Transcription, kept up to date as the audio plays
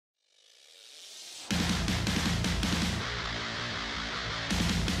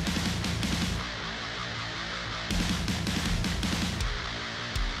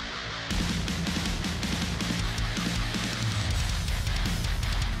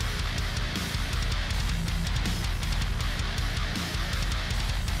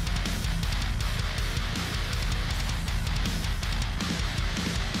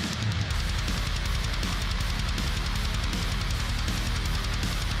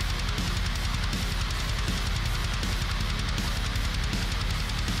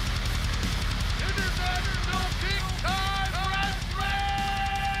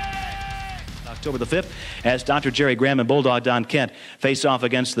October the 5th, as Dr. Jerry Graham and Bulldog Don Kent face off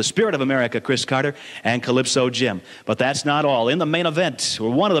against the Spirit of America, Chris Carter, and Calypso Jim. But that's not all. In the main event,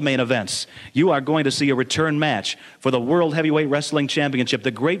 or one of the main events, you are going to see a return match for the World Heavyweight Wrestling Championship,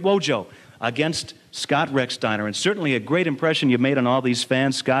 the Great Wojo against Scott Rechsteiner. And certainly a great impression you've made on all these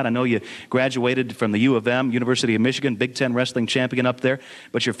fans. Scott, I know you graduated from the U of M, University of Michigan, Big Ten wrestling champion up there,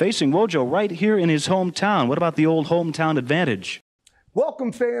 but you're facing Wojo right here in his hometown. What about the old hometown advantage?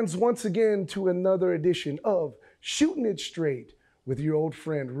 Welcome, fans, once again to another edition of Shooting It Straight with your old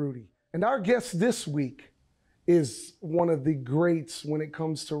friend, Rudy. And our guest this week is one of the greats when it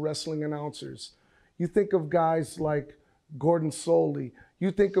comes to wrestling announcers. You think of guys like Gordon Soley. You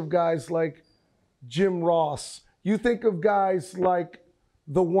think of guys like Jim Ross. You think of guys like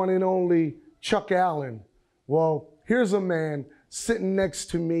the one and only Chuck Allen. Well, here's a man sitting next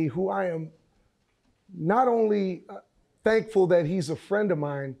to me who I am not only thankful that he's a friend of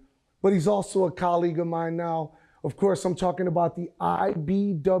mine, but he's also a colleague of mine now. Of course, I'm talking about the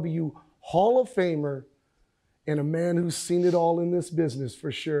IBW Hall of Famer and a man who's seen it all in this business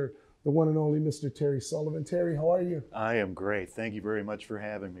for sure, the one and only Mr. Terry Sullivan. Terry, how are you? I am great. Thank you very much for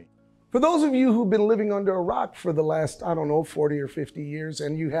having me. For those of you who've been living under a rock for the last, I don't know, 40 or 50 years,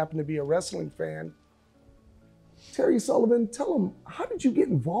 and you happen to be a wrestling fan, Terry Sullivan, tell them, how did you get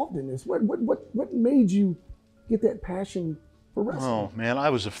involved in this? What made you get that passion for wrestling? Oh, man, I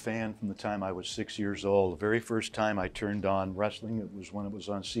was a fan from the time I was 6 years old. The very first time I turned on wrestling, it was when it was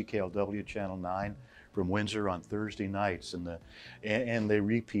on CKLW Channel 9 from Windsor on Thursday nights, and they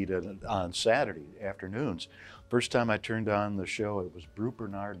repeated on Saturday afternoons. First time I turned on the show, it was Brew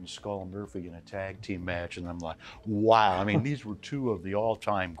Bernard and Skull Murphy in a tag team match, and I'm like, wow. I mean, these were two of the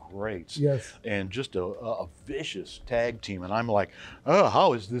all-time greats. Yes. And just a vicious tag team, and I'm like, oh,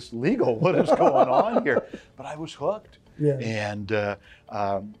 how is this legal? What is going on here? But I was hooked. Yeah. And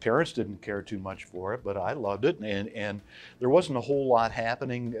parents didn't care too much for it, but I loved it. And there wasn't a whole lot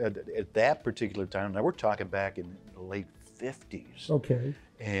happening at that particular time. Now we're talking back in the late 50s. Okay.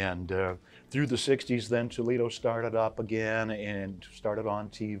 And through the 60s, then Toledo started up again and started on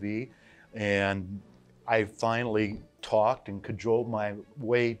TV. And I finally talked and cajoled my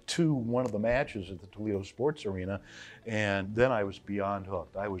way to one of the matches at the Toledo Sports Arena. And then I was beyond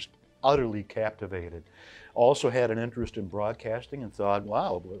hooked. I was utterly captivated. Also had an interest in broadcasting and thought,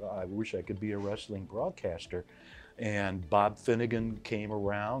 wow, I wish I could be a wrestling broadcaster. And Bob Finnegan came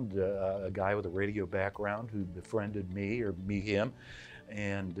around, a guy with a radio background who befriended me, or me him.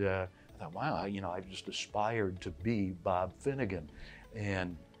 And I thought, wow, you know, I just aspired to be Bob Finnegan.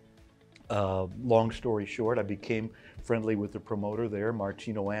 And long story short, I became friendly with the promoter there,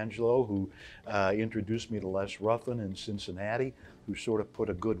 Martino Angelo, who introduced me to Les Ruffin in Cincinnati, who sort of put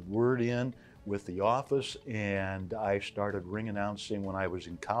a good word in with the office, and I started ring announcing when I was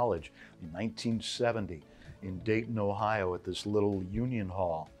in college in 1970 in Dayton, Ohio at this little union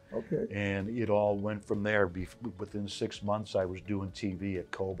hall. Okay. And it all went from there. Within 6 months, I was doing TV at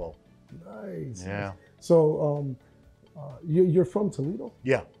Cobo. Nice. Yeah. So you're from Toledo?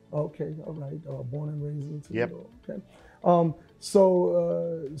 Yeah. Okay, all right. Born and raised in Toledo. Yep. Okay.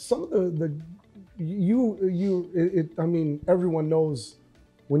 So some of I mean, everyone knows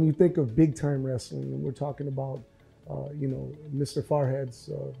when you think of big time wrestling, and we're talking about, you know, Mr. Farhad's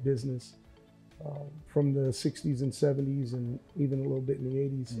business from the 60s and 70s and even a little bit in the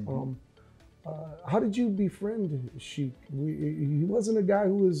 80s. Mm-hmm. How did you befriend Sheik? He wasn't a guy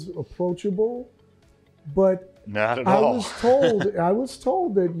who was approachable, but not at all. I was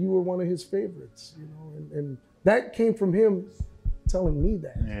told that you were one of his favorites, you know, and that came from him telling me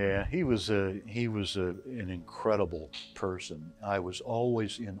that. Yeah, he was an incredible person. I was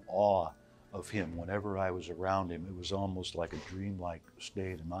always in awe of him whenever I was around him. It was almost like a dreamlike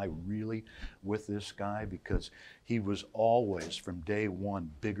state. Am I really with this guy? Because he was always, from day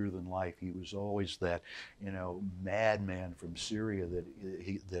one, bigger than life. He was always that, you know, madman from Syria that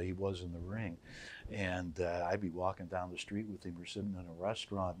he was in the ring. And I'd be walking down the street with him or sitting in a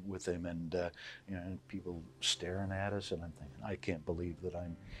restaurant with him, and you know, people staring at us, and I'm thinking, I can't believe that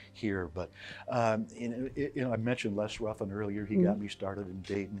I'm here. But you know, I mentioned Les Ruffin earlier. He got me started in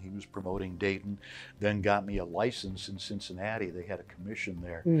Dayton. He was promoting Dayton, then got me a license in Cincinnati. They had a commission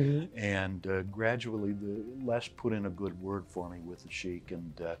there, and gradually Les put in a good word for me with the Sheik.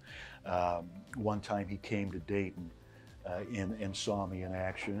 And one time he came to Dayton and saw me in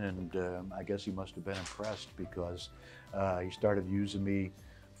action, and I guess he must have been impressed, because he started using me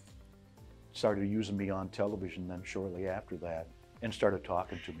on television then shortly after that, and started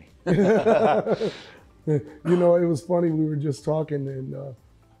talking to me. You know, it was funny, we were just talking, and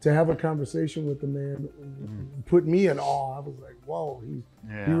to have a conversation with the man put me in awe. I was like, whoa, he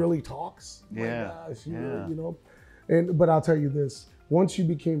really talks. Oh my gosh, you know. But I'll tell you this: once you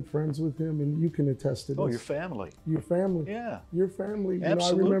became friends with him, and you can attest to this. Oh, your family. Your family. Yeah. Your family.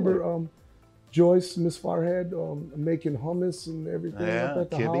 Absolutely. You know, I remember Joyce, Miss Farhead, making hummus and everything up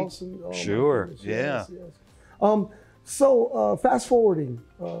at the house. And, sure. Yes. So fast forwarding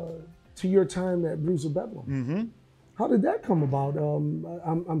to your time at Bruiser Bedlam. How did that come about?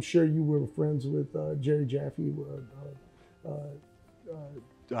 I'm sure you were friends with Jerry Jaffe,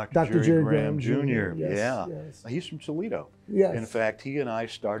 Dr. Jerry Graham Jr. Yes. He's from Toledo. Yes. In fact, he and I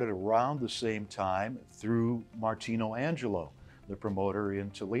started around the same time through Martino Angelo, the promoter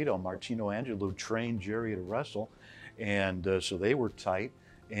in Toledo. Martino Angelo trained Jerry to wrestle, and so they were tight.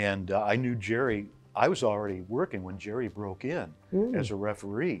 And I knew Jerry. I was already working when Jerry broke in as a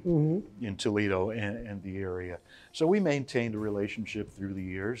referee in Toledo and the area. So we maintained a relationship through the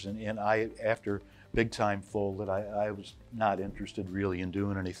years. And I, after Bigtime folded, I was not interested really in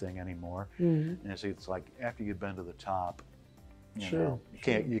doing anything anymore. And it's like after you've been to the top, you know,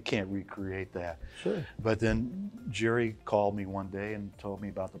 you can't recreate that. But then Jerry called me one day and told me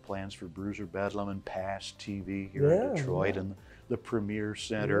about the plans for Bruiser Bedlam and Pass TV here in Detroit and the Premier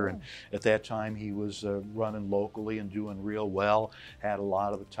Center. And at that time he was running locally and doing real well. Had a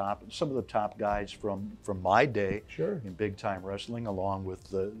lot of some of the top guys from my day in big time wrestling, along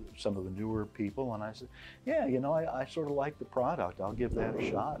with some of the newer people. And I said, yeah, you know, I sort of like the product. I'll give that a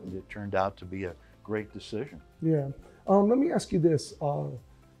shot. And it turned out to be a great decision. Yeah. Let me ask you this.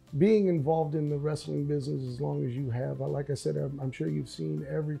 Being involved in the wrestling business as long as you have, like I said, I'm sure you've seen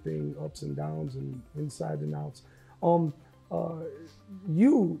everything, ups and downs and inside and outs. When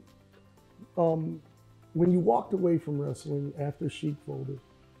you walked away from wrestling after Sheik folded,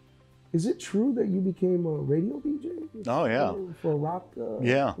 is it true that you became a radio DJ? Oh, yeah. For RoX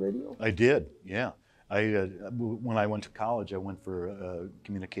radio? I did, yeah. When I went to college, I went for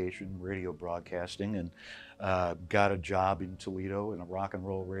communication, radio broadcasting, and got a job in Toledo in a rock and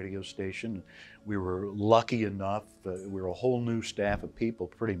roll radio station. We were lucky enough, we were a whole new staff of people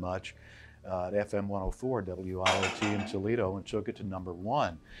pretty much at FM 104 WIOT in Toledo, and took it to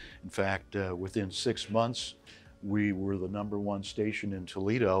 #1. In fact, within 6 months, we were the #1 station in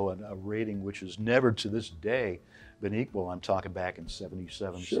Toledo, and a rating which has never to this day been equal. I'm talking back in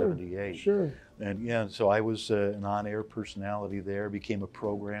 77, 78. And yeah, so I was an on-air personality there, became a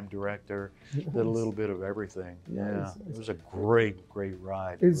program director, did a little bit of everything. It was a great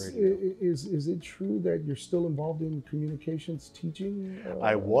ride. Is it true that you're still involved in communications teaching?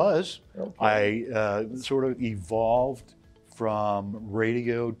 I was. I sort of evolved from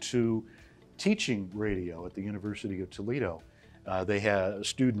radio to teaching radio at the University of Toledo. They had a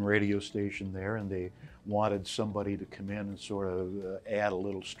student radio station there, and they wanted somebody to come in and sort of add a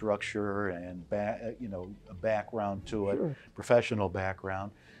little structure and a background to it, professional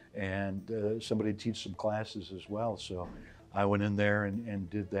background, and somebody to teach some classes as well. So I went in there and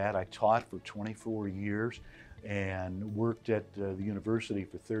did that. I taught for 24 years and worked at the university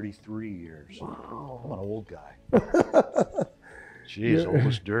for 33 years. Wow. I'm an old guy. Jeez, old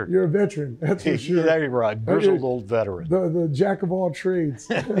as dirt. You're a veteran, that's for sure. Yeah, you're right, grizzled old veteran. The jack of all trades,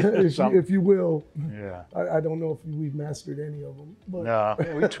 if you will. Yeah. I don't know if we've mastered any of them. But no,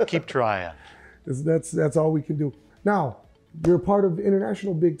 we keep trying. That's all we can do. Now, you're part of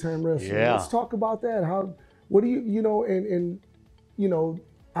International Big Time Wrestling. Yeah. Let's talk about that. What do you know, and you know,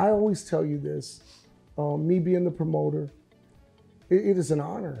 I always tell you this, me being the promoter, it is an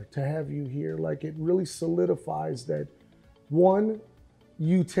honor to have you here. Like, it really solidifies that, one,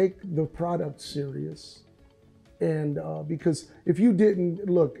 you take the product serious, and because if you didn't,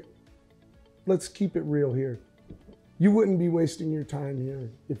 look, let's keep it real here. You wouldn't be wasting your time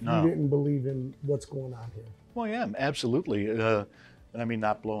here if you didn't believe in what's going on here. Well, yeah, absolutely. I mean,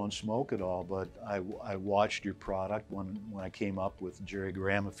 not blowing smoke at all, but I watched your product when I came up with Jerry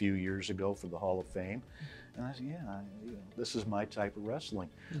Graham a few years ago for the Hall of Fame. And I said, yeah, this is my type of wrestling.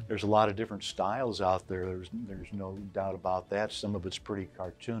 There's a lot of different styles out there. There's no doubt about that. Some of it's pretty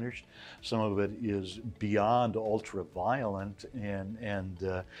cartoonish. Some of it is beyond ultra violent, and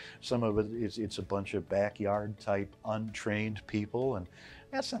some of it it's a bunch of backyard type untrained people, and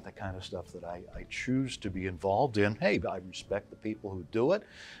that's not the kind of stuff that I choose to be involved in. Hey, I respect the people who do it,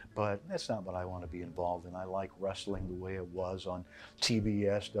 but that's not what I want to be involved in. I like wrestling the way it was on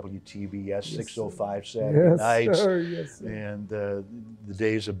TBS, WTBS, 605 Saturday nights, and the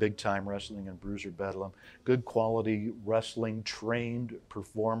days of big time wrestling and Bruiser Bedlam. Good quality wrestling, trained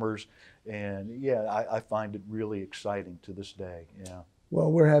performers, and yeah, I find it really exciting to this day. Yeah. Well,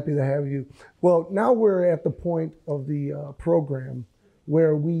 we're happy to have you. Well, now we're at the point of the program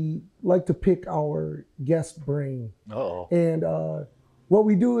where we like to pick our guest brain. Uh-oh. And what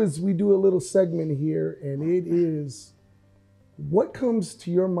we do is we do a little segment here, and it is what comes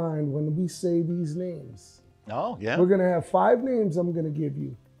to your mind when we say these names. Oh, yeah. We're gonna have 5 names I'm gonna give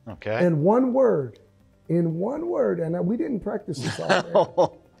you. Okay. And one word, in one word, and we didn't practice this all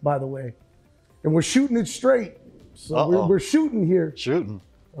day, by the way. And we're shooting it straight. So we're shooting here. Shooting.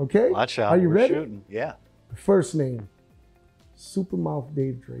 Okay? Watch out. Are you We're ready? Shooting. Yeah. First name, Supermouth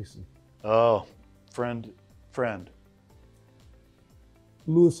Dave Tracy. Oh, friend.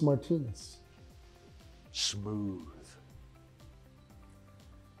 Luis Martinez. Smooth.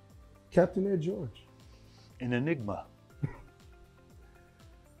 Captain Ed George. An enigma.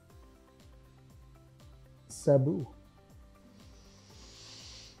 Sabu.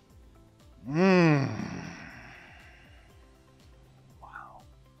 Wow.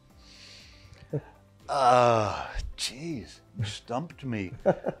 Jeez, you stumped me.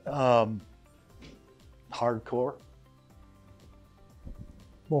 Hardcore.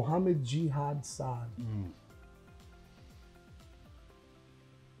 Mohammed Jihad Saad.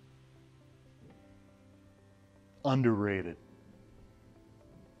 Underrated.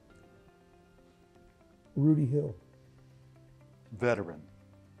 Rudy Hill. Veteran.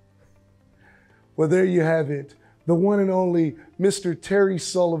 Well, there you have it. The one and only Mr. Terry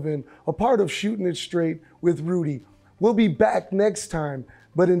Sullivan, a part of Shooting It Straight with Rudy. We'll be back next time,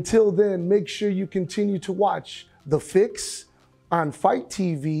 but until then, make sure you continue to watch The Fix on Fight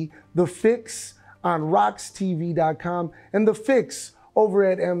TV, The Fix on RoX-TV.com, and The Fix over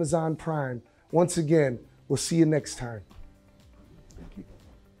at Amazon Prime. Once again, we'll see you next time. Thank you.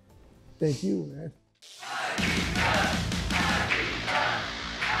 Thank you, man.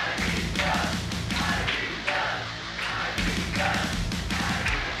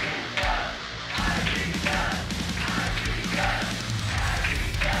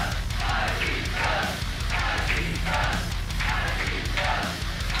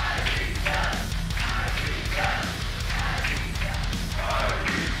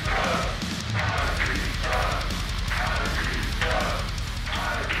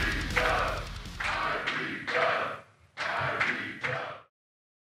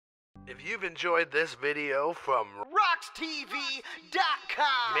 If you've enjoyed this video from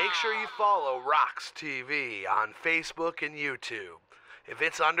RoX-TV.com, make sure you follow RoX-TV on Facebook and YouTube. If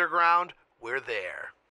it's underground, we're there.